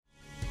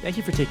Thank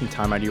you for taking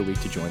time out of your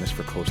week to join us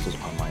for Coastal's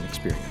online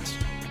experience.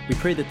 We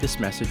pray that this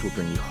message will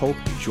bring you hope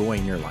and joy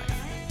in your life.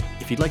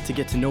 If you'd like to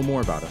get to know more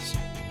about us,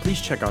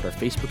 please check out our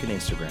Facebook and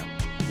Instagram.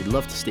 We'd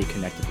love to stay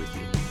connected with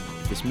you.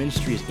 If this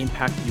ministry has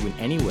impacted you in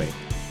any way,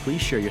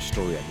 please share your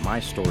story at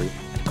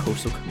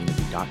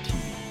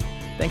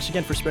mystory@coastalcommunity.tv. Thanks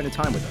again for spending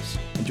time with us.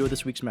 Enjoy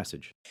this week's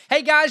message.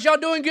 Hey guys, y'all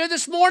doing good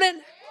this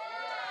morning?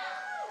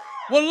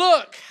 Well,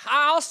 look,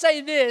 I'll say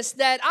this,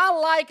 that I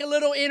like a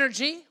little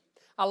energy.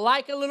 I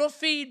like a little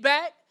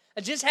feedback. I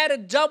just had a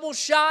double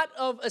shot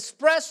of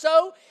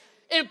espresso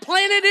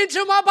implanted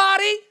into my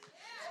body.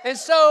 And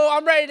so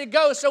I'm ready to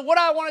go. So what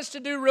I want us to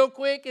do real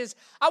quick is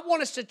I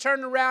want us to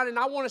turn around and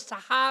I want us to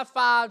high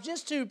five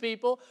just two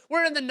people.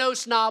 We're in the no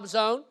snob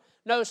zone.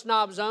 No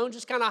snob zone.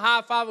 Just kind of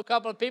high five a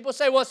couple of people.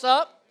 Say what's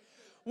up.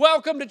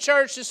 Welcome to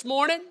church this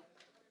morning.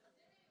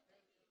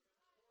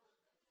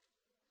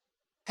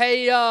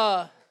 Hey,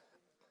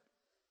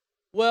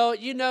 well,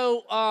 you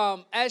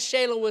know, as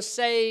Shayla was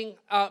saying,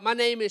 my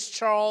name is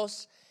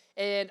Charles,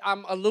 and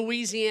I'm a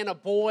Louisiana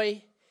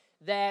boy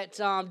that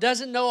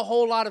doesn't know a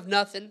whole lot of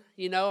nothing.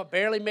 You know, I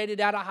barely made it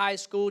out of high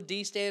school.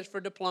 D stands for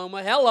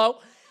diploma.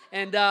 Hello.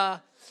 And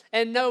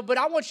no, but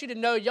I want you to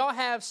know y'all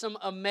have some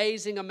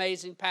amazing,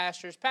 amazing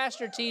pastors.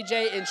 Pastor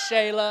TJ and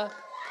Shayla.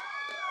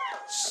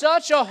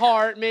 Such a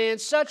heart, man,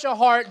 such a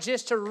heart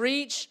just to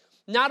reach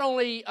not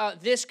only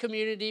this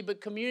community, but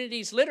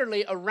communities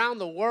literally around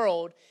the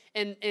world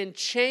and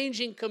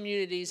changing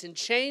communities and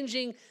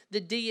changing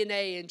the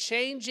DNA and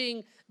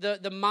changing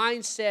the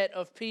mindset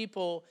of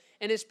people.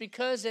 And it's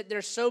because that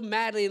they're so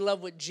madly in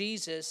love with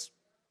Jesus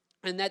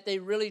and that they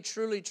really,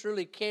 truly,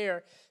 truly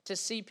care to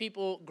see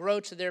people grow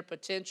to their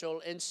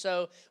potential. And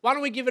so why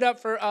don't we give it up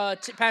for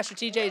Pastor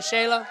TJ and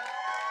Shayla?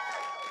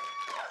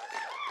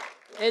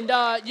 And,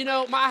 you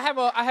know, I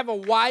have a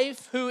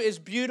wife who is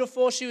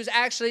beautiful. She was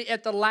actually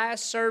at the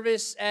last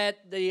service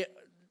at the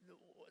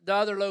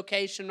other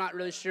location. Not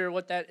really sure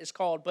what that is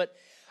called. But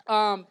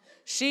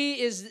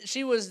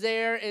she was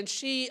there, and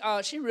she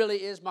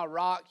really is my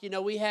rock. You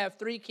know, we have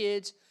 3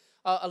 kids,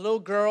 a little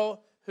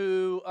girl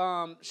who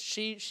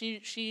she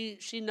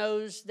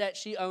knows that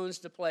she owns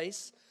the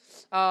place,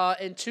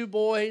 and 2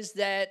 boys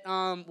that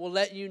will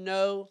let you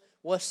know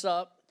what's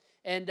up.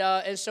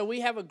 And so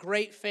we have a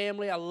great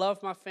family. I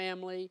love my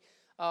family,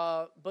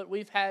 but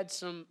we've had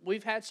some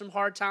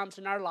hard times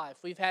in our life.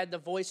 We've had the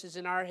voices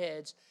in our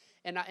heads,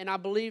 and I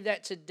believe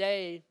that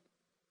today,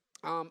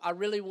 I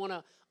really want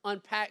to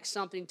unpack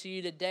something to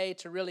you today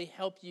to really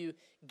help you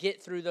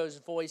get through those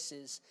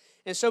voices.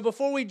 And so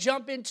before we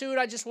jump into it,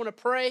 I just want to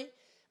pray,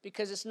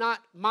 because it's not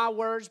my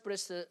words, but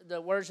it's the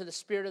words of the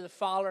Spirit of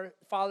the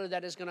Father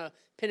that is going to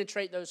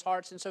penetrate those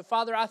hearts. And so,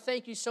 Father, I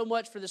thank you so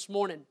much for this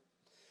morning.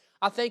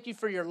 I thank you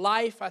for your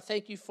life. I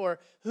thank you for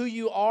who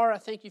you are. I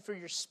thank you for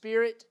your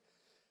Spirit.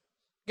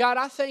 God,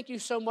 I thank you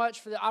so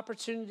much for the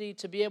opportunity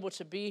to be able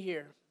to be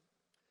here.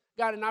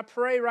 God, and I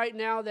pray right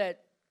now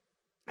that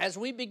as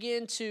we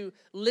begin to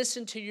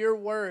listen to your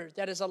word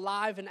that is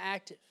alive and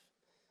active,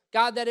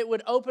 God, that it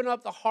would open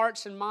up the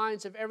hearts and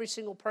minds of every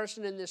single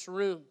person in this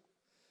room.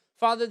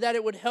 Father, that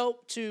it would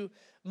help to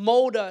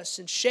mold us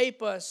and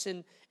shape us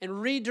and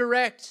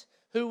redirect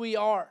who we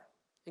are.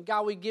 And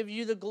God, we give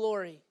you the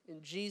glory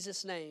in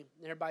Jesus' name.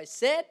 And everybody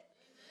said,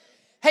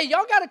 hey,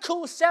 y'all got a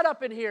cool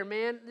setup in here,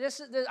 man.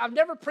 I've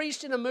never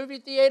preached in a movie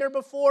theater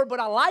before, but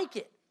I like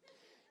it.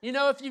 You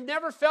know, if you've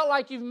never felt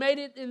like you've made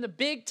it in the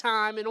big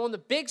time and on the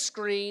big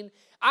screen,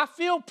 I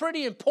feel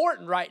pretty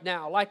important right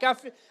now. Like I'm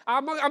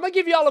going to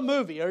give y'all a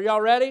movie. Are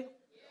y'all ready? Yeah.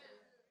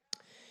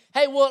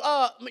 Hey,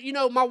 well, you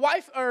know, my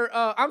wife,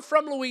 I'm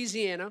from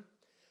Louisiana,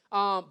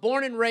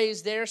 born and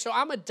raised there, so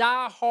I'm a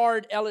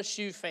die-hard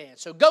LSU fan.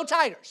 So go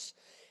Tigers.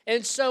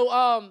 And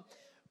so,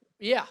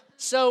 yeah.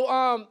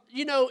 So,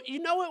 you know,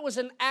 it was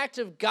an act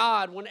of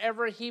God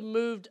whenever he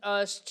moved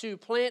us to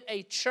plant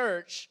a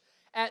church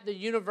at the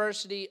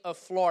University of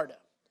Florida.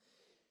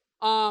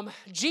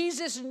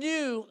 Jesus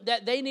knew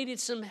that they needed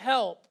some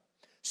help,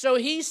 so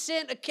he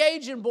sent a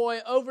Cajun boy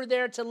over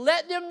there to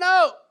let them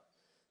know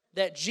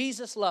that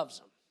Jesus loves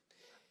them.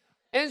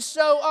 And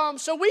so,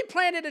 so we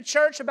planted a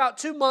church about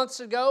 2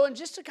 months ago, and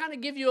just to kind of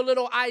give you a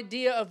little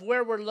idea of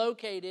where we're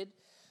located,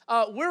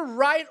 we're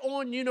right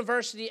on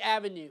University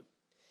Avenue,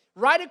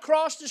 right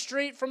across the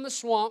street from the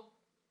swamp.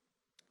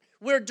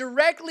 We're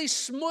directly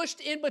smushed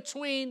in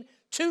between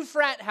 2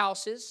 frat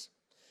houses.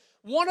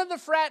 One of the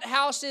frat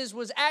houses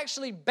was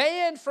actually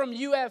banned from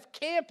UF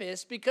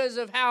campus because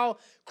of how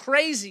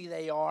crazy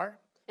they are,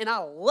 and I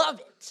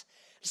love it.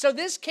 So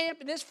this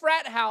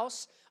frat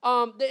house,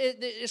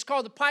 it's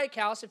called the Pike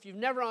House. If you've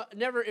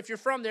if you're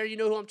from there, you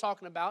know who I'm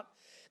talking about.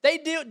 They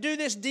do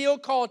this deal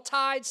called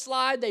Tide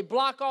Slide. They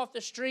block off the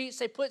streets.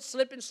 They put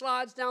slip and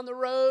slides down the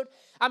road.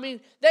 I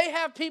mean, they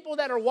have people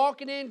that are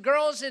walking in,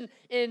 girls in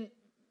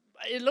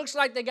it looks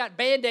like they got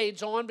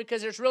Band-Aids on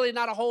because there's really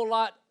not a whole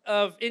lot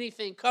of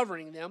anything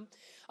covering them.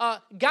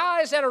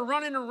 Guys that are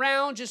running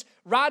around just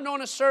riding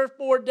on a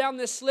surfboard down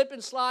this slip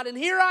and slide. And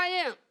here I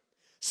am,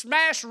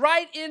 smashed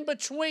right in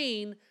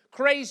between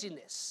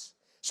craziness.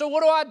 So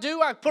what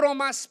do? I put on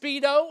my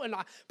Speedo and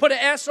I put an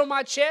S on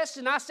my chest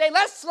and I say,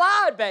 let's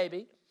slide,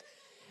 baby.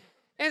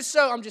 And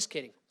so, I'm just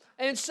kidding.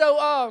 And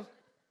so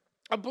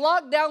a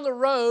block down the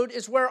road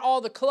is where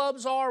all the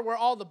clubs are, where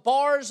all the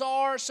bars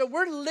are. So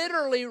we're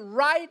literally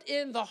right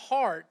in the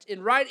heart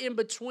and right in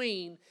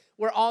between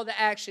where all the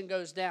action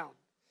goes down.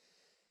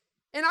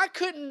 And I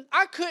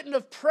couldn't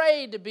have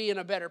prayed to be in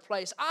a better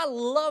place. I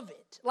love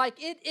it. Like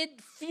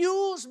it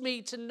fuels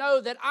me to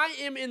know that I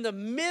am in the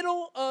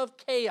middle of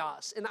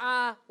chaos, and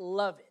I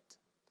love it.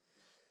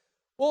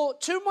 Well,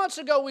 2 months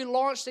ago we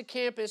launched the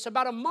campus.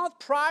 About a month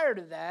prior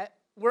to that,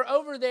 we're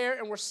over there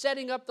and we're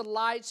setting up the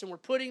lights and we're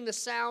putting the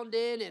sound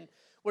in and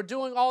we're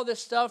doing all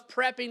this stuff,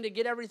 prepping to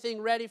get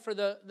everything ready for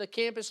the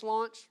campus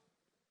launch.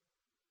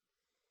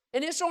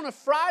 And it's on a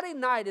Friday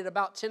night at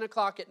about 10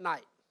 o'clock at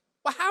night.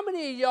 Well, how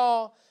many of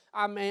y'all,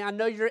 I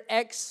know you're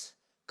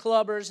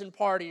ex-clubbers and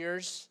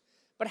partiers,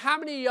 but how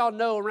many of y'all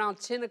know around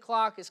 10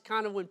 o'clock is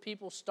kind of when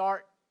people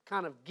start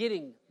kind of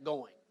getting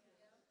going?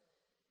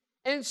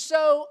 And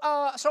so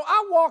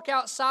I walk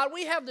outside.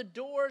 We have the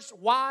doors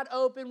wide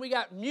open. We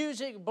got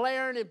music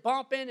blaring and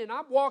bumping, and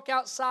I walk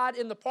outside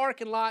in the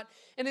parking lot.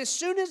 And as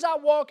soon as I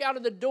walk out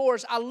of the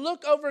doors, I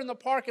look over in the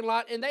parking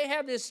lot, and they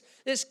have this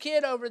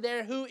kid over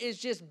there who is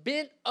just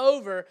bent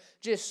over,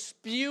 just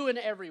spewing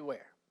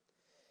everywhere.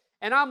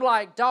 And I'm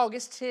like, dog,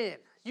 it's 10.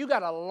 You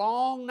got a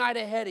long night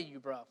ahead of you,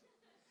 bro.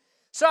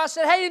 So I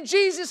said, hey, in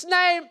Jesus'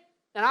 name,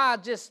 and I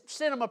just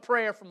sent him a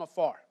prayer from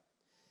afar.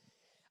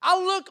 I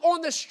look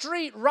on the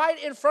street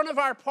right in front of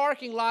our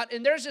parking lot,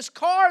 and there's this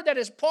car that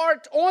is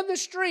parked on the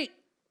street.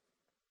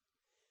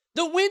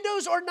 The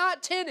windows are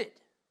not tinted,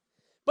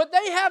 but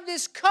they have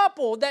this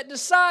couple that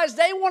decides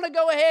they want to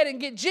go ahead and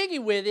get jiggy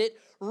with it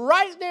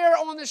right there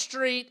on the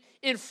street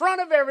in front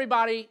of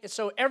everybody,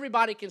 so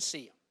everybody can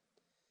see them.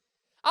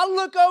 I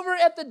look over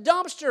at the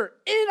dumpster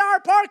in our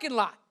parking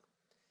lot,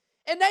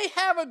 and they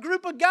have a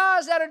group of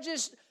guys that are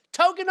just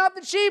toking up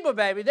the Chiba,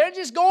 baby. They're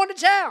just going to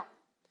town,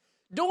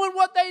 doing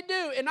what they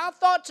do. And I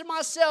thought to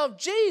myself,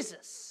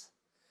 Jesus,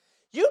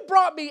 you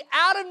brought me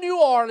out of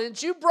New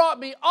Orleans, you brought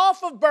me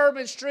off of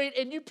Bourbon Street,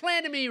 and you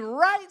planted me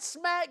right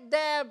smack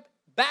dab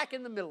back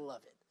in the middle of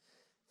it.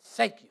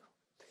 Thank you.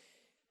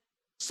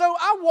 So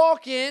I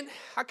walk in,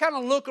 I kind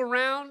of look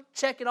around,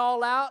 check it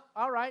all out.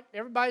 All right,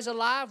 everybody's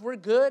alive, we're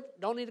good.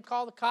 Don't need to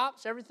call the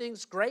cops,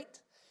 everything's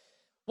great.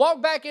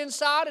 Walk back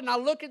inside, and I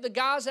look at the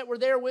guys that were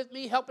there with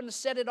me, helping to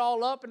set it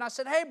all up, and I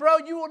said, hey, bro,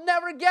 you will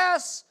never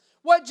guess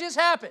what just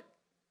happened.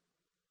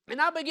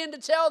 And I begin to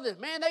tell them,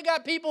 man, they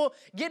got people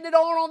getting it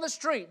on the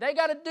street. They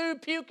got a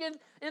dude puking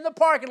in the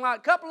parking lot,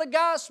 a couple of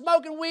guys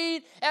smoking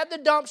weed at the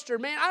dumpster.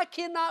 Man, I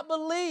cannot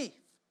believe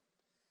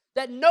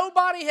that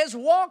nobody has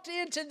walked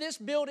into this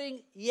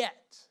building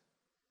yet.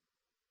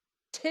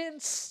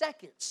 10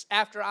 seconds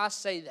after I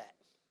say that,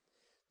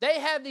 they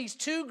have these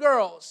two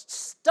girls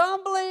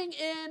stumbling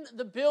in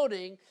the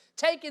building,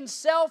 taking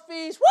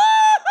selfies.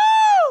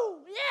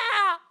 Woo-hoo!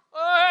 Yeah!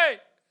 Hey!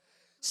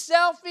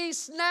 Selfie,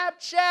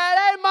 Snapchat.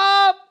 Hey,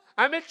 Mom,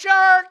 I'm at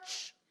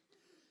church.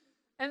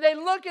 And they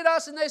look at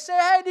us and they say,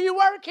 hey, do you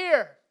work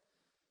here?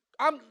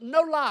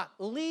 No lie,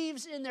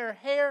 leaves in their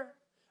hair,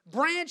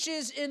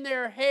 branches in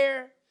their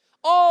hair,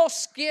 all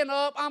skin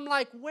up. I'm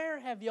like, where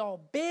have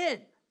y'all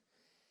been?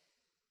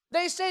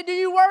 They say, do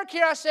you work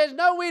here? I said,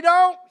 no, we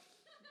don't.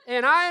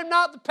 And I am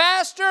not the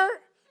pastor,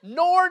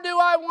 nor do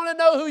I want to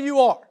know who you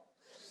are.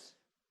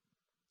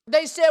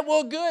 They said,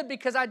 well, good,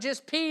 because I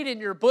just peed in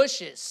your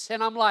bushes.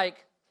 And I'm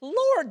like,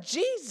 Lord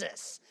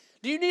Jesus,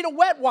 do you need a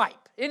wet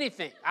wipe?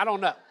 Anything? I don't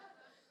know.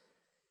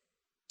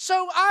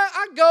 So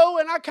I go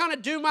and I kind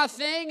of do my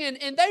thing,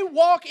 and they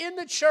walk in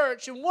the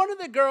church, and one of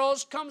the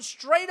girls comes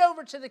straight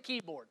over to the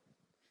keyboard.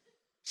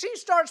 She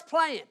starts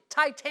playing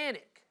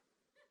Titanic.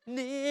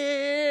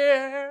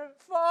 Near,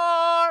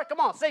 far. Come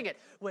on, sing it.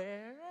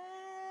 Wherever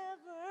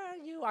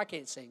you... I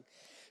can't sing.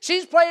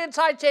 She's playing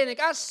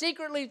Titanic. I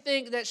secretly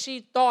think that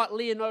she thought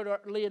Leonardo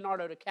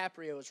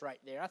DiCaprio was right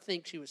there. I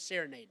think she was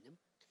serenading him.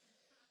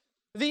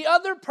 The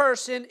other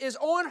person is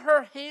on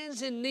her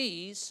hands and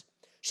knees.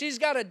 She's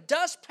got a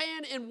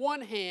dustpan in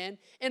one hand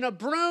and a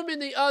broom in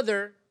the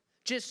other,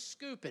 just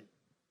scooping.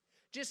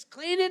 Just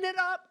cleaning it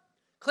up,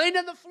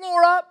 cleaning the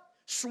floor up,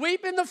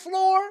 sweeping the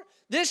floor.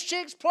 This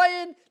chick's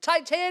playing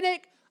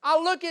Titanic. I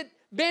look at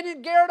Ben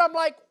and Garrett. I'm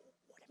like,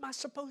 what am I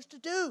supposed to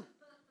do?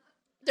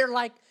 They're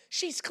like,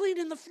 she's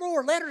cleaning the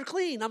floor. Let her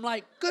clean. I'm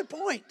like, good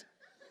point.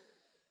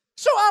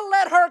 So I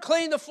let her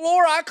clean the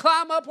floor. I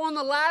climb up on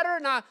the ladder,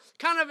 and I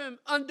kind of am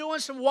undoing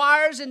some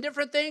wires and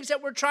different things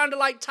that we're trying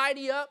to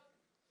tidy up.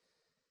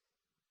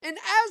 And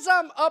as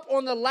I'm up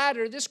on the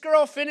ladder, this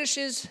girl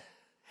finishes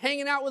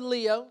hanging out with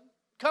Leo,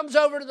 comes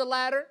over to the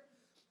ladder,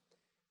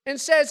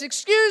 and says,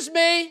 excuse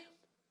me.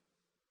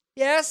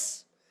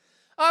 Yes.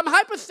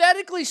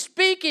 Hypothetically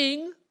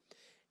speaking,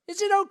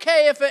 is it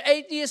okay if an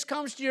atheist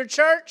comes to your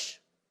church?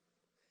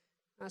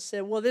 I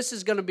said, well, this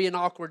is going to be an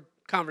awkward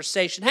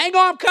conversation. Hang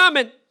on, I'm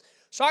coming.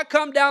 So I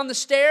come down the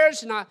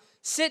stairs and I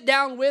sit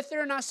down with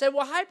her and I said,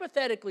 well,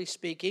 hypothetically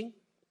speaking,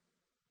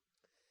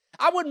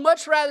 I would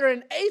much rather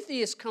an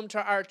atheist come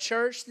to our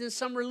church than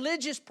some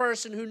religious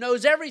person who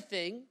knows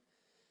everything.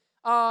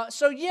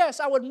 So yes,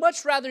 I would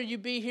much rather you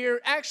be here.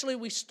 Actually,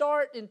 we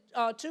start in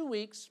 2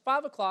 weeks,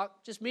 5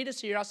 o'clock. Just meet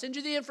us here. I'll send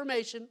you the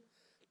information.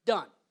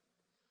 Done.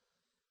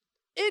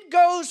 It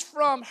goes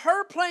from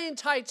her playing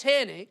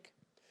Titanic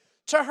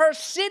to her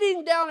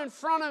sitting down in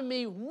front of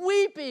me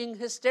weeping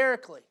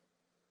hysterically.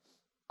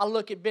 I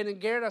look at Ben and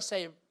Garrett. I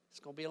say, it's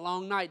going to be a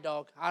long night,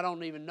 dog. I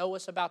don't even know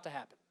what's about to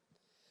happen.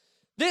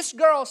 This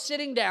girl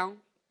sitting down,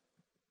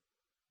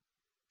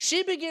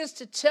 she begins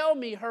to tell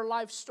me her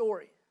life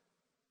story.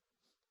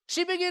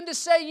 She began to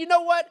say, you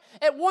know what?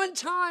 At one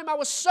time, I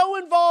was so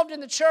involved in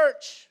the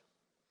church.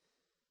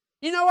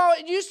 You know,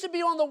 I used to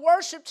be on the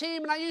worship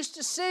team, and I used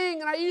to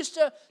sing, and I used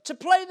to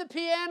play the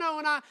piano,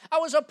 and I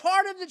was a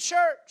part of the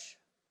church.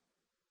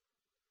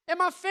 And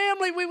my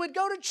family, we would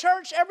go to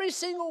church every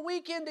single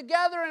weekend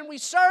together, and we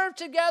served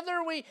together.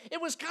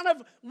 It was kind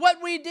of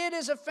what we did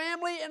as a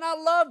family, and I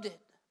loved it.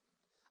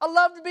 I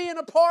loved being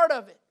a part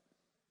of it.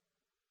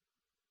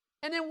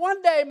 And then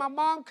one day, my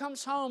mom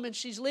comes home, and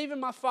she's leaving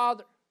my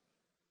father.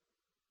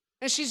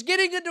 And she's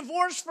getting a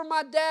divorce from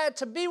my dad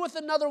to be with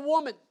another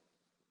woman.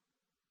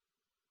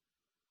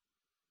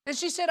 And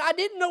she said, I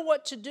didn't know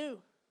what to do.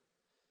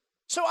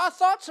 So I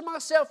thought to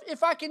myself,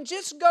 if I can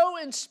just go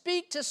and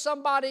speak to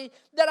somebody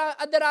that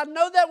I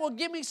know that will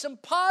give me some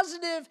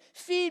positive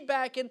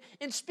feedback and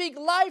speak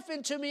life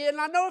into me, and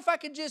I know if I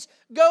can just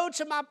go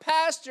to my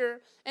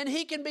pastor and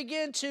he can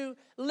begin to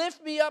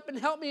lift me up and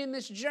help me in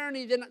this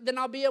journey, then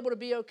I'll be able to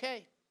be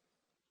okay.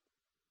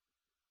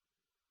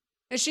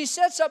 And she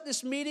sets up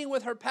this meeting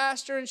with her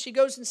pastor, and she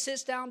goes and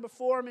sits down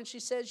before him, and she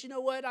says, you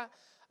know what, I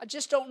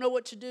just don't know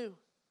what to do.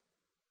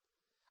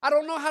 I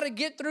don't know how to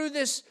get through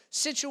this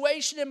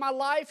situation in my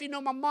life. You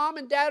know, my mom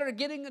and dad are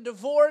getting a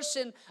divorce,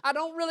 and I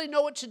don't really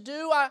know what to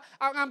do.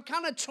 I'm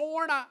kind of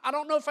torn. I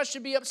don't know if I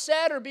should be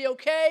upset or be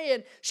okay.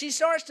 And she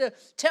starts to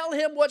tell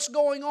him what's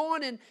going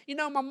on. And, you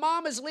know, my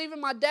mom is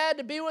leaving my dad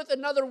to be with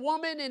another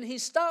woman, and he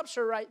stops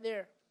her right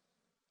there.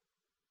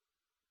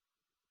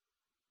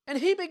 And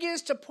he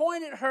begins to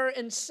point at her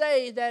and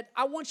say that,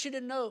 I want you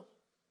to know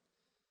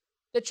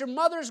that your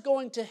mother's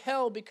going to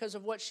hell because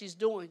of what she's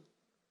doing.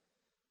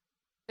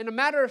 And a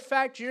matter of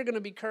fact, you're going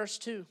to be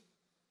cursed too.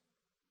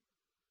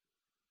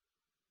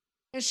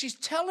 And she's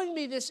telling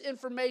me this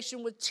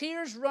information with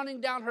tears running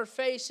down her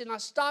face. And I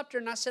stopped her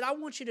and I said, I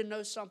want you to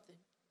know something.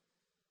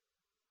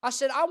 I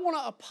said, I want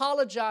to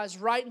apologize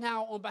right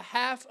now on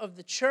behalf of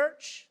the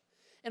church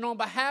and on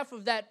behalf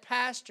of that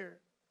pastor,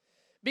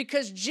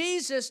 because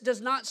Jesus does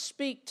not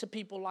speak to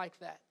people like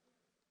that.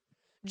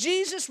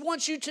 Jesus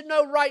wants you to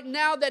know right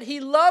now that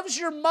He loves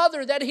your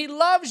mother, that He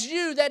loves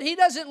you, that He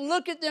doesn't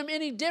look at them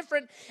any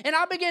different. And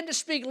I began to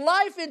speak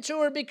life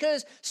into her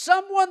because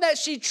someone that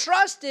she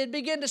trusted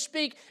began to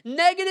speak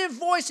negative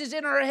voices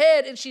in her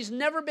head, and she's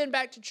never been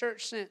back to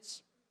church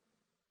since.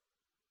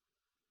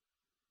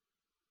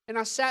 And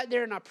I sat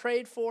there and I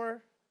prayed for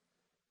her,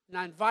 and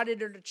I invited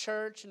her to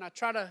church, and I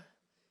try to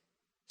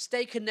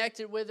stay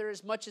connected with her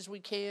as much as we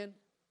can.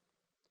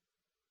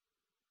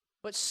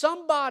 But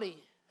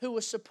somebody who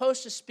was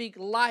supposed to speak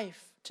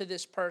life to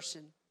this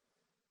person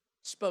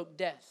spoke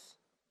death.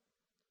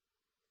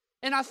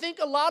 And I think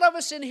a lot of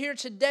us in here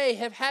today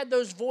have had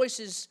those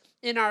voices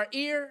in our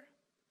ear,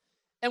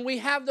 and we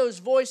have those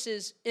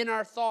voices in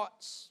our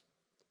thoughts.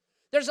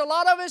 There's a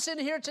lot of us in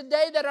here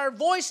today that our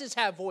voices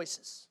have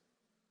voices.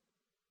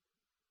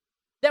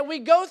 That we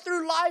go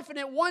through life, and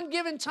at one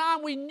given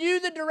time we knew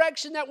the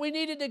direction that we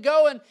needed to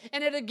go,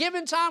 and at a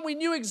given time we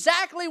knew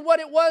exactly what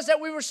it was that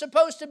we were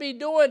supposed to be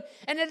doing,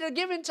 and at a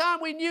given time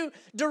we knew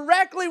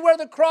directly where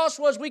the cross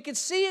was. We could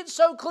see it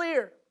so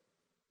clear.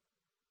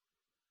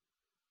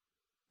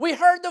 We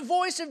heard the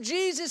voice of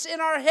Jesus in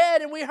our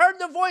head, and we heard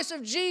the voice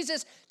of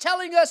Jesus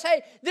telling us,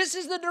 hey, this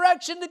is the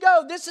direction to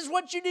go. This is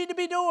what you need to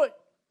be doing.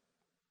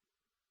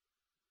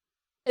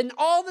 And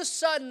all of a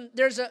sudden,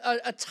 there's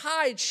a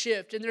tide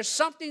shift, and there's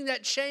something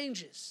that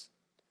changes.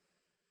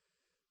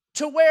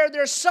 To where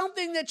there's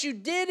something that you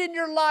did in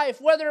your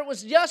life, whether it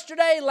was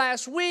yesterday,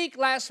 last week,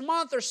 last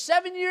month, or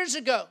 7 years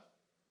ago.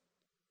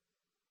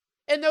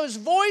 And those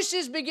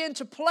voices begin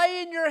to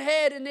play in your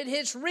head, and it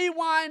hits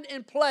rewind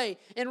and play,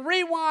 and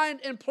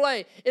rewind and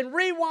play, and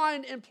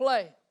rewind and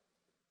play.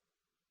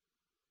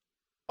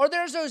 Or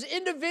there's those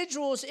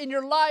individuals in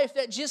your life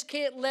that just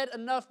can't let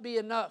enough be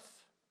enough.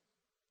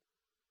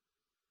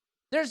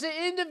 There's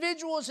the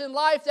individuals in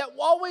life that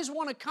always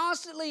want to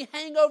constantly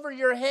hang over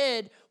your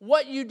head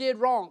what you did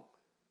wrong.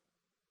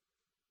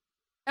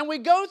 And we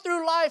go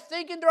through life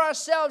thinking to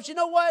ourselves, you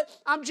know what?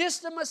 I'm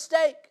just a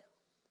mistake.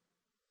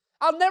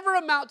 I'll never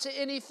amount to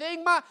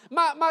anything.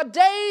 My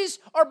days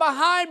are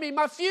behind me.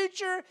 My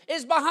future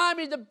is behind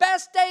me. The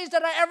best days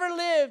that I ever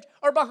lived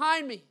are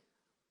behind me.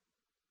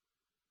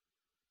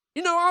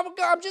 You know,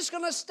 I'm just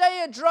going to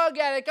stay a drug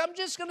addict. I'm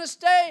just going to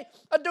stay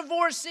a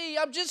divorcee.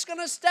 I'm just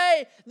going to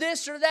stay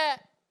this or that.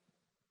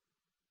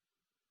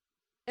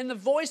 And the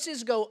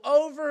voices go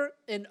over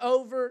and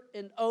over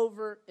and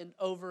over and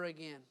over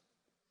again.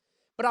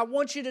 But I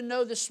want you to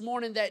know this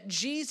morning that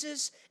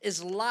Jesus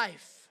is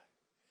life.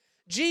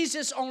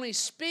 Jesus only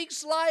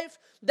speaks life,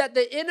 that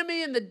the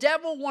enemy and the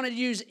devil want to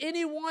use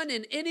anyone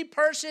and any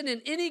person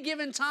in any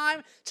given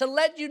time to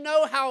let you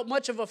know how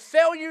much of a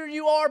failure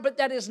you are, but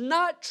that is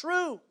not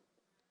true.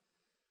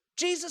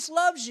 Jesus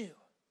loves you.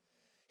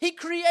 He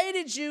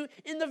created you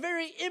in the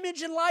very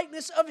image and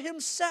likeness of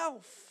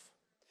himself.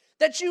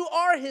 That you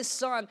are his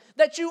son,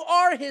 that you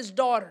are his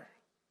daughter.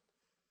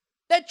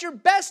 That your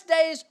best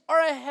days are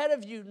ahead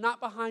of you, not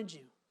behind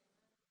you.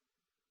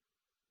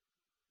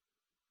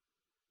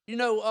 You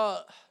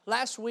know,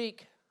 last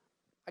week,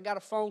 I got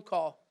a phone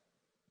call.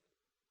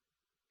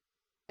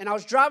 And I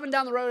was driving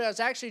down the road. I was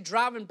actually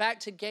driving back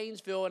to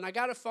Gainesville, and I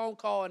got a phone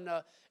call, and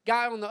a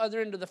guy on the other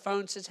end of the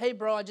phone says, "Hey,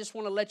 bro, I just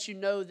want to let you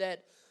know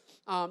that,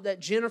 that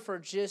Jennifer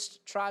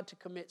just tried to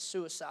commit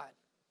suicide."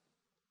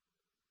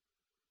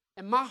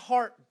 And my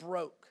heart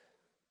broke.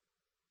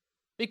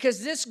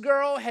 Because this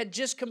girl had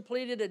just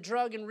completed a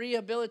drug and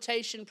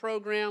rehabilitation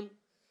program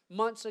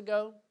months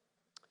ago.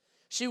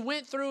 She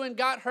went through and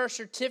got her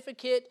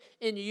certificate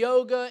in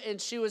yoga, and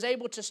she was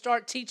able to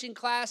start teaching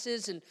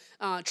classes and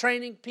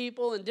training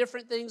people and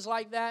different things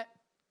like that.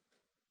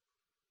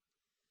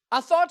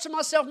 I thought to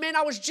myself, man,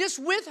 I was just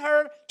with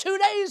her 2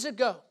 days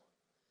ago.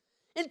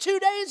 And 2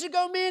 days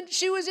ago, man,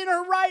 she was in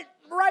her right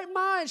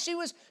mind. She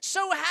was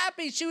so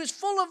happy. She was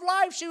full of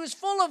life. She was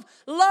full of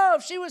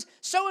love. She was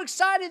so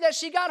excited that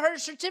she got her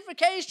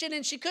certification,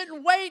 and she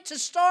couldn't wait to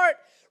start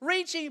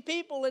reaching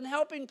people and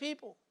helping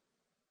people.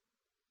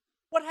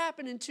 What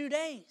happened in 2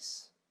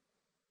 days?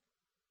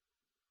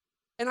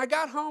 And I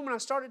got home and I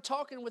started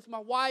talking with my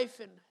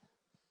wife, and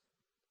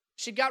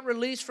she got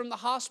released from the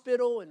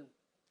hospital, and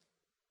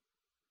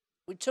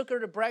we took her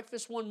to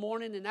breakfast one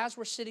morning, and as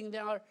we're sitting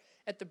down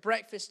at the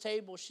breakfast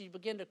table, she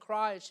began to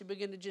cry, and she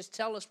began to just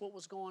tell us what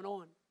was going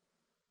on.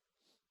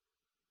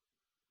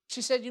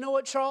 She said, "You know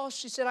what, Charles?"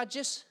 She said, I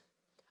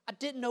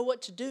didn't know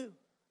what to do.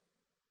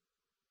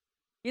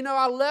 You know,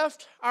 I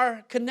left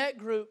our Connect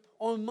group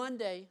on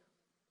Monday,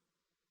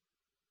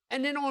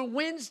 and then on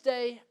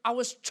Wednesday, I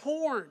was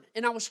torn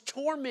and I was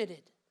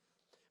tormented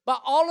by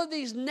all of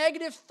these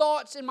negative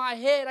thoughts in my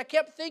head. I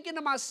kept thinking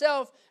to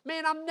myself,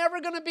 man, I'm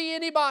never going to be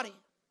anybody.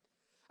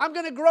 I'm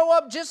going to grow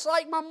up just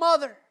like my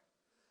mother.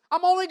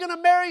 I'm only going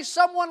to marry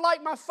someone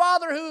like my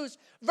father who's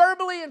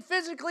verbally and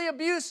physically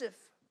abusive.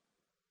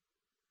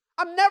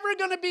 I'm never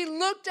going to be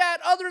looked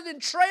at other than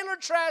trailer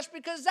trash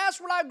because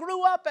that's what I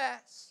grew up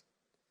as.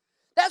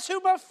 That's who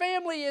my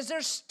family is.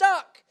 They're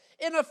stuck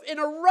in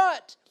a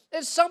rut.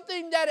 It's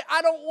something that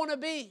I don't want to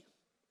be.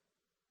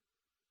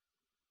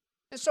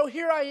 And so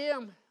here I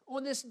am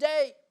on this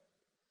day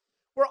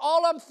where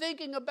all I'm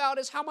thinking about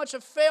is how much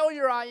a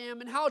failure I am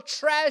and how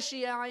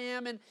trashy I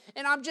am, and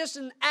I'm just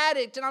an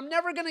addict and I'm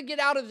never going to get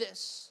out of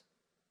this.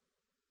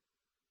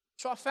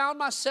 So I found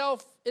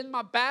myself in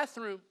my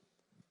bathroom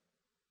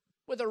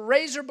with a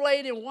razor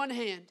blade in one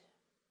hand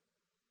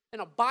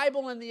and a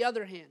Bible in the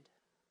other hand.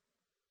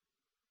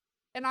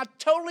 And I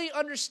totally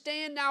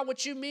understand now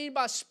what you mean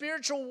by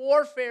spiritual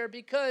warfare,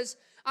 because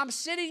I'm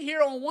sitting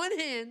here on one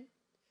hand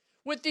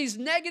with these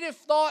negative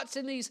thoughts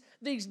and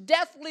these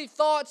deathly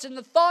thoughts and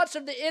the thoughts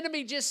of the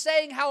enemy just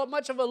saying how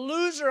much of a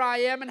loser I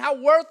am and how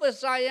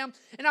worthless I am.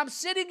 And I'm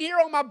sitting here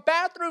on my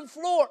bathroom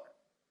floor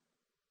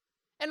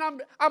and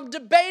I'm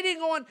debating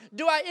on,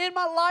 do I end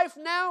my life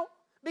now?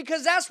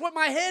 Because that's what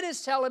my head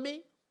is telling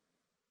me.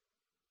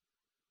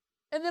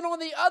 And then on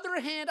the other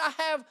hand, I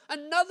have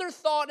another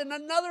thought and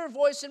another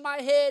voice in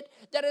my head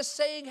that is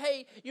saying,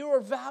 hey, you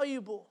are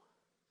valuable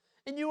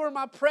and you are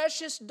my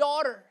precious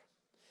daughter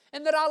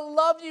and that I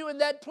love you and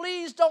that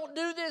please don't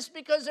do this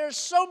because there's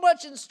so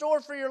much in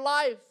store for your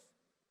life.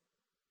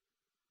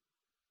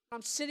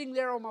 I'm sitting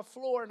there on my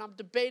floor and I'm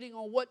debating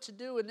on what to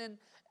do, and then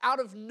out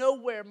of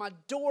nowhere, my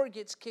door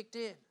gets kicked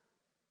in.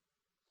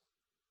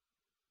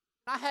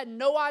 I had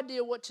no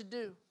idea what to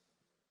do.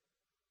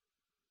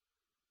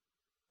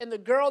 And the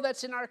girl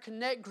that's in our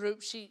Connect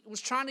group, she was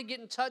trying to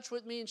get in touch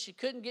with me and she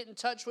couldn't get in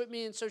touch with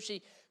me. And so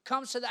she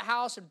comes to the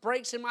house and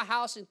breaks in my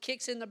house and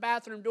kicks in the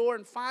bathroom door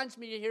and finds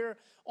me here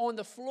on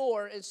the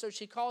floor. And so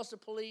she calls the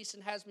police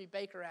and has me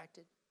Baker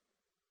acted.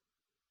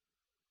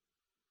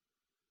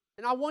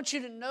 And I want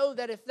you to know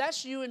that if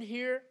that's you in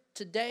here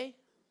today,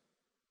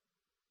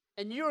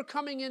 and you are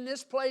coming in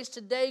this place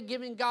today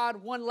giving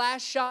God one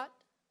last shot,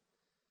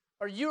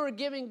 or you are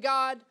giving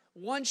God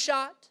one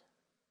shot,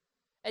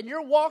 and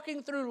you're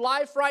walking through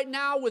life right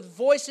now with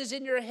voices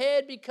in your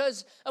head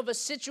because of a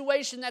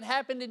situation that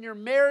happened in your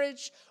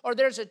marriage, or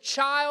there's a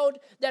child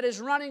that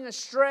is running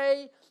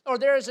astray, or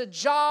there's a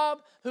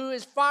job who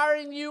is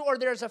firing you, or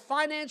there's a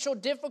financial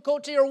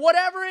difficulty, or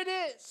whatever it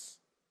is.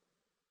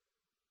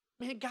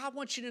 Man, God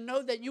wants you to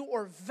know that you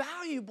are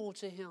valuable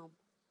to Him.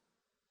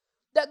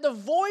 That the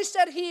voice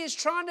that He is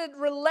trying to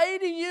relay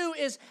to you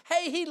is,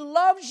 hey, He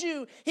loves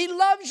you. He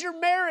loves your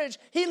marriage.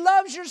 He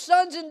loves your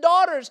sons and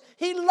daughters.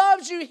 He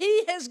loves you.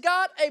 He has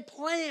got a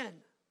plan.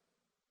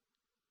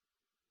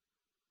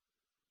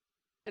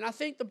 And I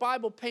think the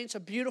Bible paints a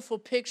beautiful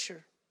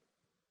picture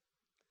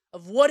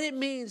of what it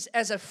means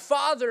as a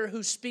father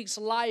who speaks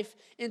life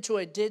into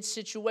a dead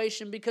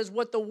situation. Because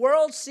what the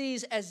world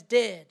sees as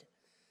dead,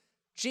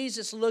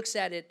 Jesus looks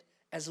at it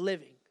as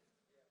living.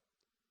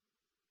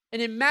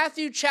 And in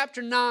Matthew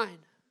chapter 9,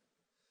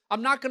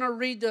 I'm not going to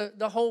read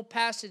the whole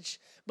passage,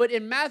 but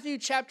in Matthew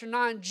chapter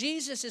 9,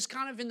 Jesus is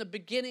kind of in the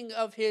beginning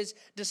of his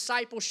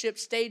discipleship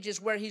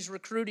stages where he's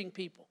recruiting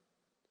people.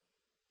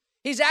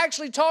 He's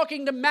actually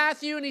talking to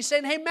Matthew and he's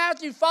saying, hey,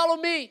 Matthew, follow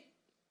me.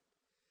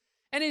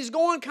 And he's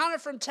going kind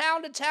of from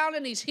town to town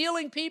and he's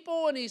healing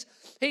people and he's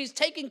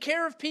taking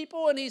care of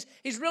people and he's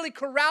really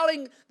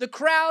corralling the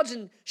crowds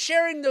and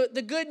sharing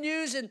the good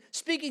news and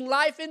speaking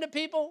life into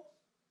people.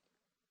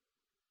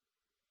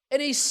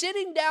 And he's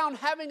sitting down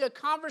having a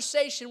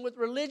conversation with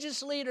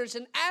religious leaders.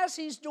 And as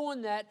he's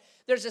doing that,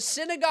 there's a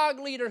synagogue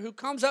leader who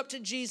comes up to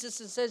Jesus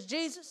and says,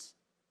 Jesus,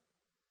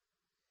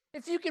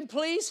 if you can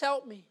please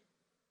help me.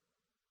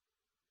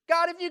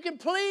 God, if you can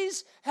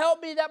please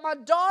help me, that my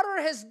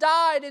daughter has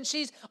died and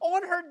she's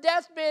on her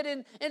deathbed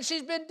and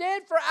she's been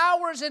dead for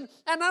hours and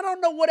I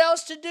don't know what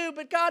else to do.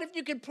 But God, if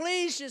you can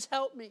please just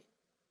help me.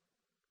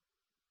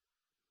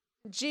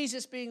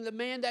 Jesus, being the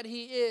man that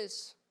he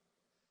is,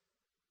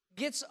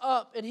 gets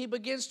up and he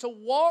begins to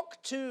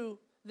walk to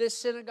this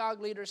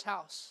synagogue leader's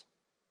house.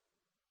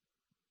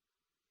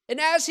 And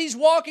as he's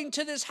walking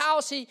to this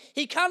house,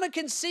 he kind of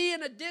can see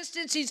in a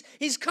distance,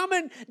 he's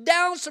coming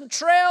down some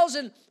trails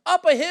and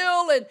up a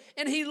hill,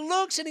 and he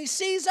looks and he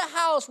sees a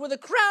house with a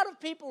crowd of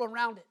people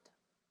around it.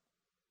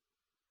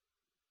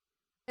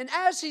 And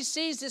as he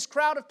sees this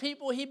crowd of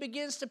people, he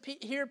begins to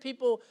hear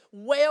people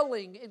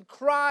wailing and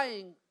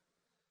crying.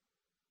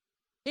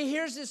 He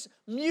hears this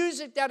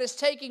music that is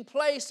taking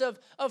place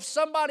of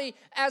somebody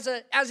as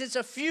it's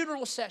a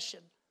funeral session.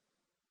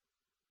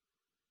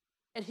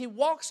 And he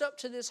walks up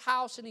to this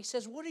house and he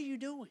says, what are you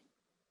doing?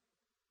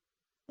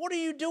 What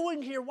are you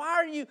doing here?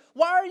 Why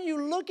are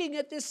you looking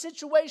at this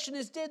situation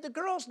as dead? The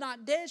girl's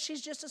not dead,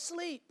 she's just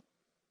asleep.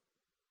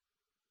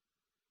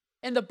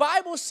 And the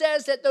Bible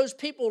says that those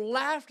people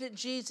laughed at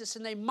Jesus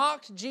and they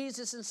mocked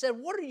Jesus and said,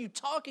 what are you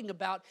talking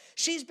about?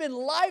 She's been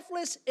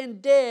lifeless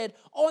and dead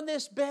on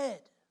this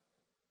bed.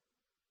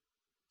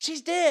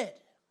 She's dead.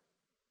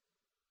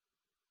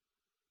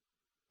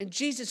 And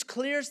Jesus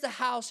clears the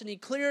house and he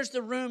clears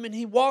the room and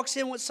he walks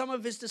in with some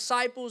of his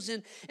disciples.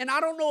 And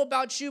I don't know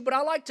about you, but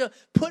I like to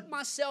put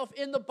myself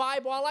in the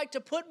Bible. I like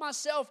to put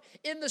myself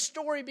in the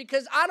story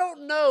because I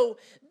don't know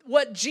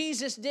what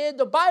Jesus did.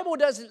 The Bible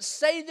doesn't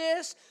say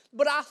this,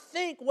 but I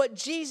think what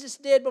Jesus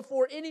did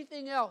before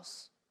anything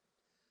else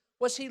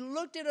was he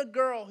looked at a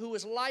girl who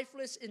was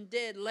lifeless and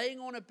dead, laying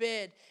on a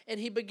bed, and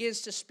he begins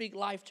to speak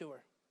life to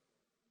her.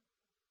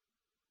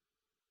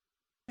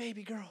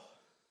 Baby girl,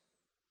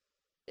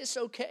 it's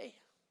okay.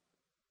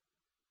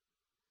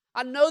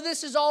 I know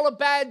this is all a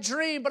bad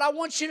dream, but I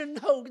want you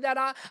to know that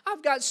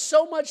I've got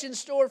so much in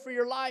store for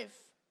your life.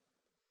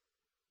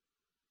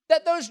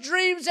 That those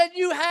dreams that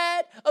you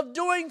had of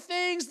doing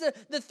things,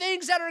 the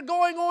things that are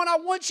going on, I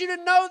want you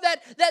to know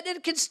that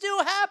it can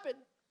still happen.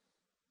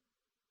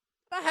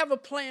 I have a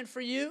plan for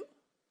you.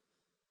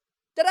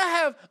 That I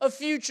have a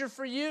future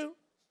for you.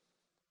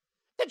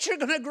 That you're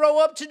going to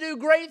grow up to do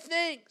great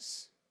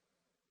things.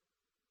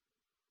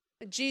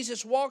 And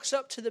Jesus walks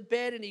up to the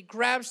bed and he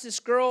grabs this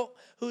girl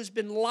who's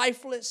been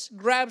lifeless,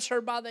 grabs her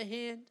by the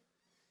hand,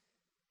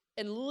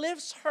 and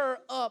lifts her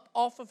up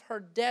off of her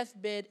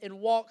deathbed and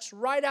walks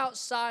right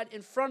outside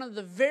in front of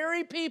the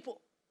very people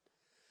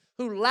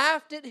who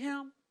laughed at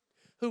him,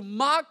 who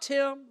mocked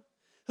him,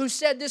 who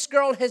said this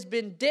girl has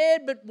been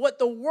dead, but what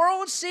the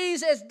world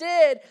sees as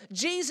dead,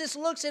 Jesus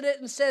looks at it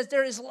and says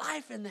there is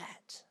life in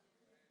that.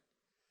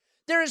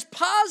 There is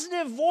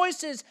positive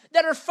voices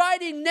that are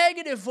fighting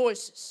negative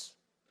voices.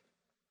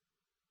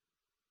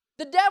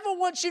 The devil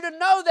wants you to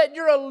know that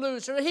you're a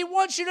loser. He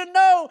wants you to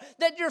know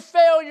that you're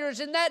failures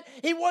and that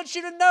he wants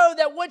you to know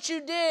that what you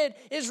did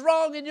is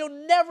wrong and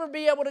you'll never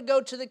be able to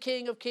go to the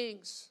King of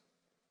Kings.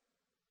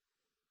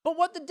 But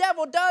what the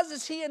devil does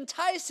is he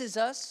entices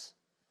us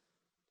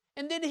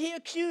and then he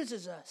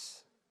accuses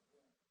us.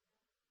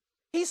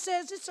 He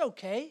says, it's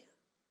okay.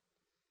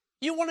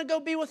 You want to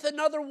go be with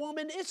another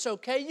woman? It's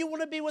okay. You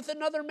want to be with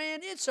another man?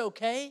 It's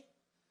okay.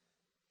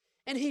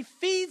 And he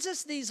feeds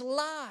us these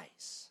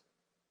lies.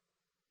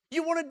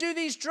 You want to do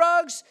these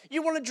drugs?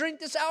 You want to drink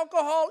this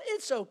alcohol?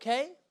 It's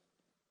okay.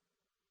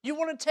 You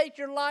want to take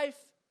your life?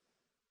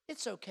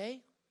 It's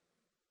okay.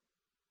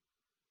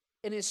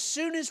 And as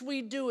soon as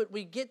we do it,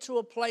 we get to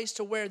a place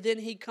to where then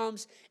he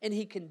comes and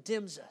he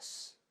condemns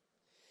us.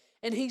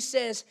 And he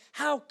says,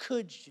 how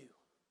could you?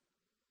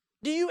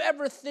 Do you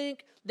ever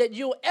think that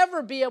you'll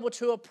ever be able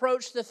to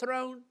approach the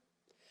throne?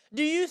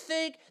 Do you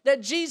think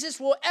that Jesus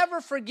will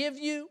ever forgive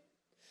you?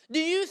 Do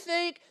you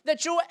think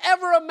that you'll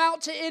ever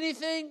amount to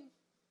anything?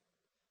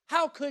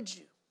 How could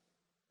you?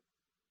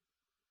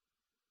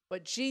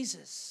 But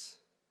Jesus,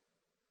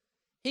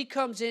 he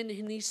comes in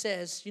and he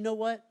says, you know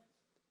what?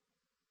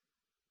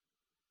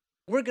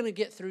 We're going to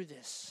get through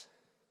this.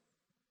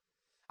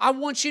 I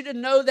want you to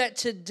know that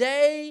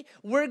today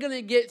we're going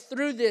to get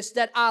through this,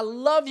 that I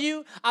love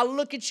you. I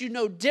look at you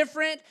no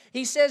different.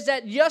 He says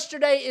that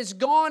yesterday is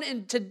gone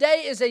and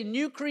today is a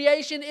new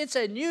creation. It's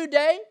a new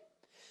day.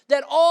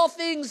 That all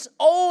things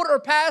old are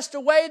passed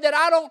away, that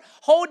I don't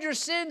hold your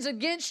sins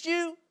against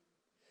you.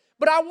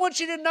 But I want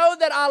you to know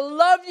that I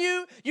love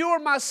you. You are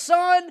my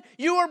son.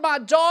 You are my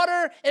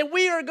daughter. And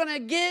we are going to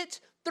get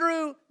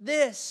through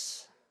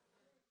this.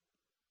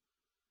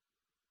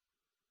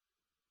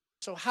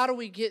 So how do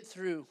we get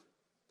through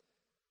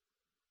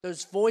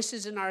those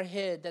voices in our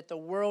head that the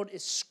world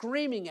is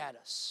screaming at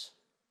us?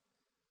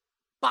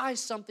 Buy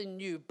something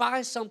new.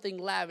 Buy something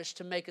lavish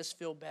to make us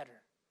feel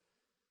better.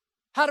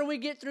 How do we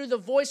get through the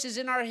voices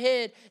in our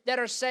head that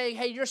are saying,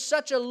 hey, you're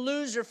such a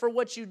loser for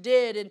what you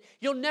did and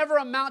you'll never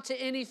amount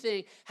to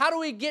anything? How do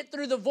we get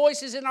through the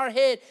voices in our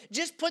head?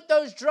 Just put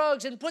those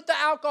drugs and put the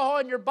alcohol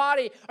in your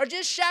body or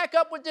just shack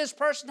up with this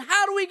person.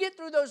 How do we get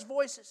through those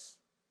voices?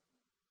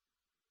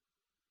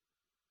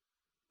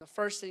 The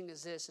first thing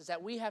is this, is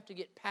that we have to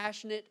get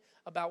passionate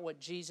about what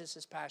Jesus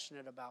is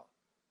passionate about.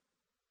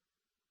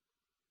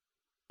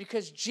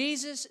 Because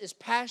Jesus is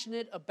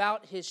passionate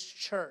about His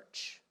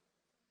church.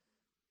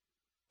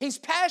 He's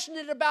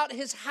passionate about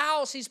His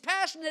house. He's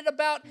passionate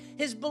about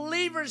His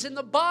believers in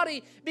the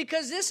body.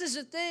 Because this is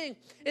the thing,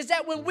 is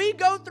that when we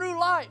go through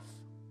life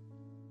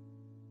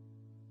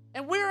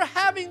and we're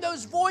having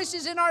those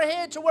voices in our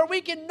head to where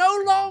we can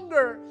no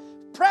longer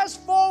press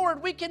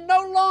forward, we can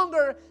no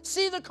longer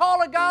see the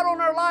call of God on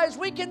our lives,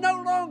 we can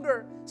no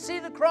longer see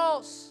the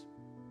cross.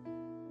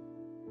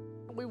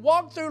 And we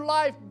walk through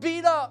life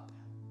beat up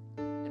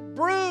and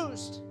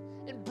bruised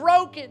and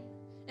broken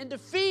and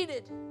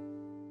defeated.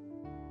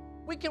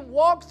 We can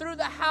walk through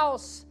the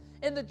house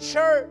in the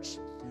church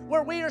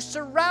where we are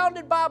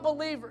surrounded by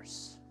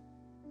believers,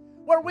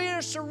 where we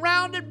are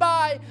surrounded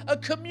by a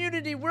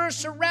community, we're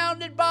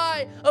surrounded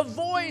by a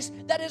voice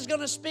that is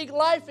going to speak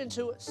life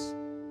into us.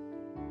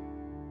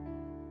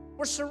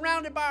 We're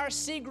surrounded by our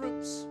C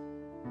groups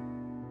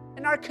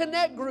and our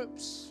connect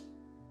groups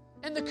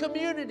and the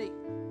community.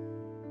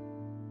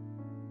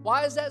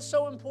 Why is that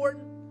so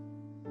important?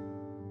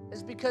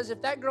 It's because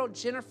if that girl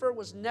Jennifer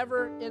was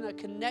never in a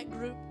connect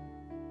group,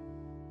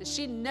 if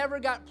she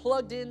never got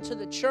plugged into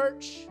the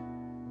church,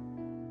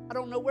 I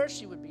don't know where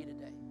she would be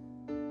today.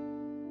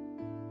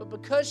 But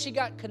because she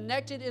got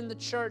connected in the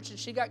church and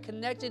she got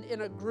connected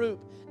in a group,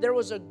 there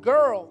was a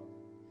girl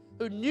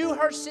who knew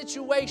her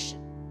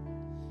situation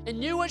and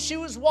knew what she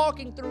was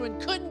walking through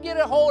and couldn't get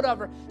a hold of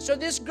her. So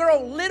this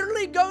girl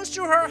literally goes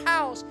to her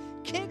house,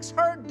 kicks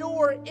her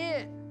door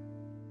in,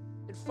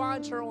 and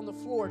finds her on the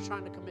floor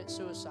trying to commit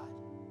suicide.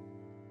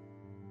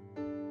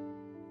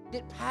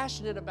 Get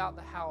passionate about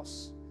the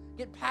house.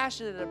 Get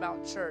passionate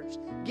about church.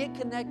 Get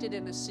connected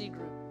in a C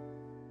group.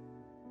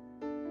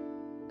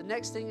 The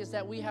next thing is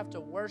that we have to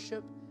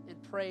worship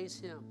and praise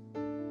Him.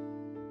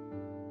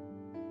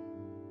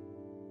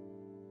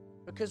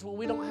 Because when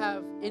we don't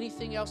have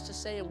anything else to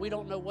say and we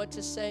don't know what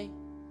to say,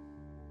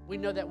 we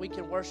know that we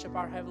can worship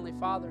our Heavenly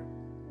Father.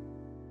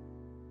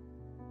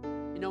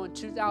 You know, in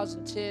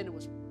 2010, it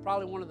was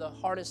probably one of the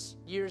hardest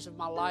years of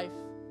my life.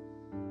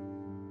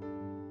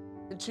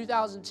 In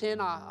 2010,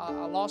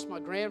 I lost my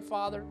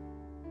grandfather.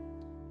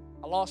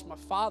 I lost my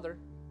father.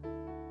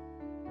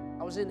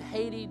 I was in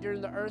Haiti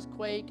during the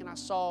earthquake and I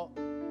saw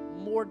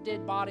more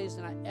dead bodies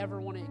than I ever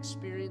want to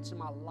experience in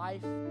my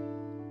life.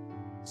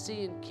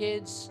 Seeing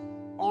kids'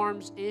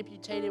 arms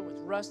amputated with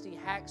rusty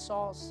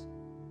hacksaws.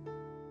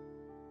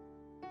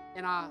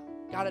 And I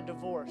got a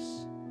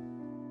divorce.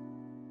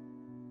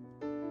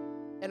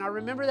 And I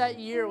remember that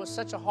year was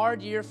such a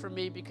hard year for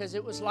me because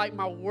it was like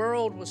my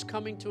world was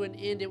coming to an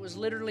end. It was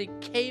literally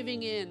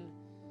caving in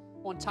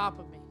on top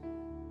of me.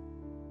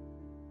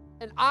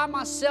 And I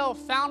myself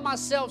found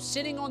myself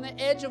sitting on the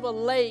edge of a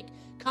lake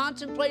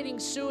contemplating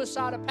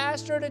suicide, a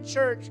pastor at a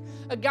church,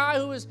 a guy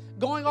who was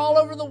going all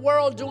over the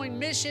world doing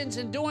missions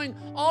and doing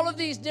all of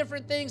these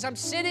different things. I'm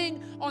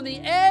sitting on the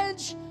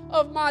edge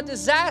of my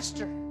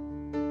disaster.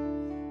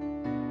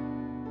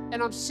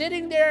 And I'm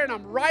sitting there and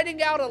I'm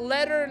writing out a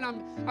letter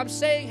and I'm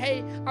saying,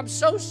 hey, I'm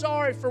so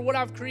sorry for what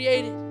I've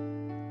created.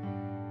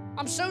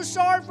 I'm so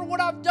sorry for what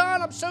I've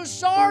done. I'm so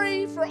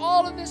sorry for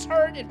all of this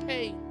hurt and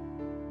pain.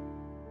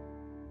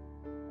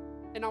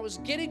 And I was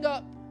getting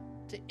up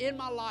to end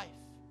my life.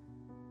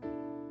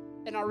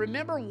 And I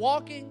remember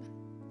walking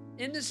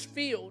in this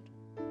field,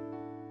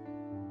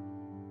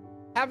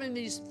 having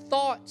these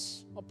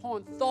thoughts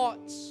upon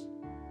thoughts.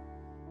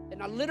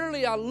 And I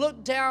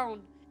look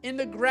down in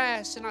the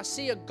grass and I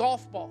see a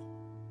golf ball,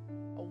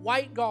 a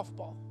white golf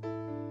ball.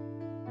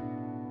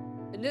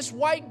 And this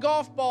white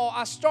golf ball,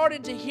 I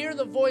started to hear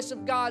the voice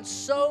of God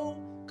so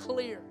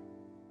clear.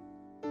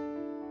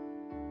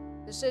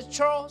 It says,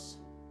 Charles,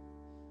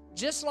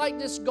 just like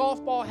this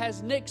golf ball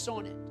has nicks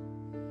on it,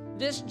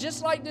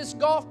 just like this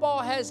golf ball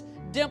has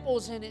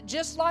dimples in it,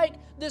 just like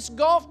this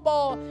golf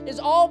ball is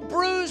all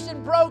bruised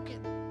and broken,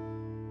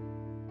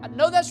 I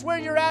know that's where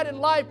you're at in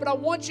life, but I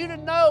want you to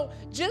know,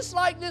 just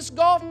like this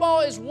golf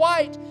ball is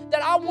white,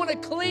 that I want to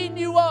clean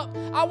you up.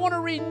 I want to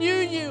renew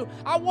you.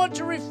 I want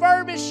to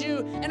refurbish you,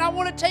 and I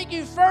want to take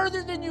you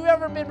further than you've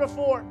ever been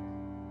before.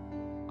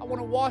 I want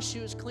to wash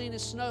you as clean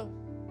as snow.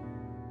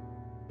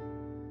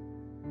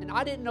 And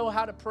I didn't know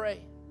how to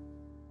pray.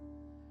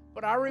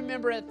 But I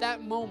remember at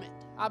that moment,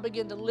 I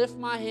began to lift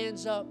my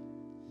hands up,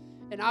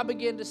 and I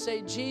began to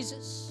say,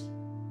 Jesus,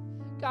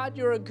 God,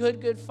 you're a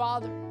good, good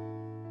Father.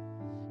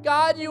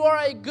 God, you are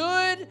a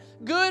good,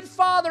 good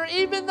Father,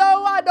 even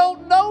though I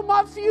don't know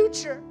my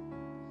future,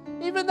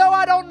 even though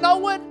I don't know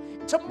what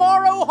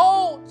tomorrow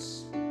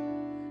holds.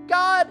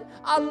 God,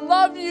 I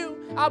love you,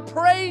 I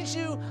praise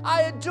you,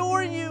 I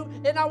adore you,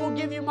 and I will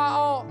give you my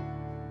all.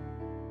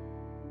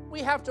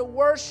 We have to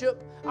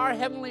worship our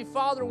Heavenly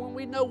Father when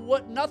we know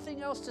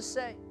nothing else to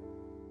say.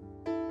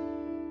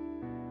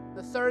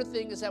 The third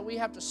thing is that we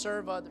have to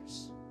serve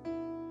others.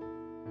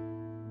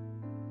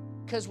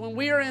 Because when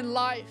we are in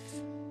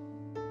life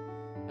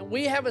and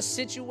we have a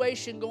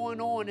situation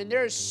going on and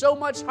there is so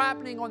much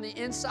happening on the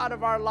inside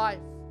of our life,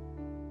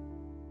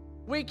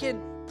 we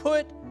can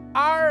put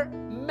our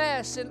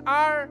mess and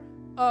our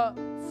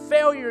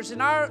failures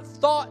and our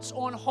thoughts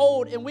on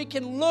hold, and we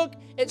can look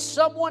at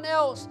someone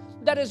else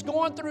that is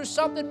going through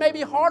something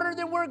maybe harder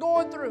than we're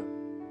going through.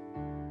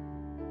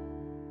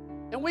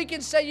 And we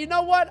can say, you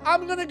know what?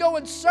 I'm going to go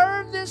and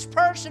serve this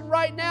person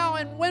right now.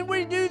 And when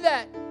we do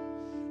that,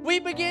 we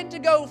begin to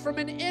go from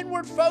an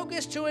inward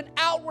focus to an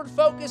outward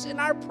focus, and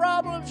our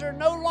problems are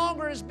no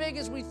longer as big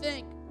as we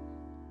think.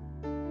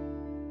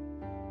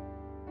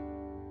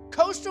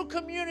 Coastal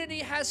Community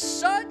has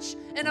such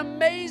an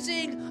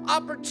amazing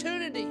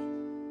opportunity.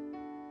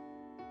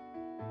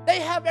 They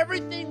have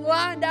everything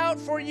lined out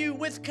for you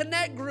with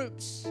connect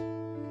groups,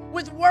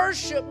 with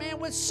worship, man,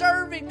 with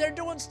serving. They're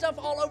doing stuff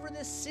all over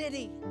this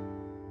city.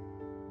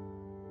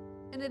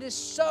 And it is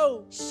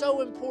so,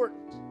 so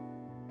important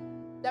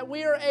that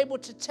we are able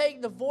to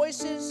take the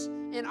voices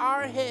in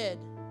our head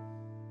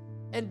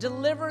and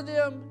deliver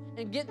them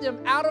and get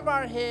them out of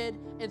our head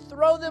and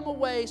throw them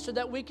away so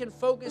that we can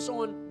focus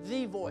on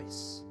the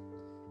voice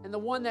and the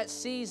one that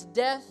sees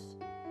death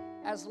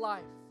as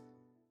life.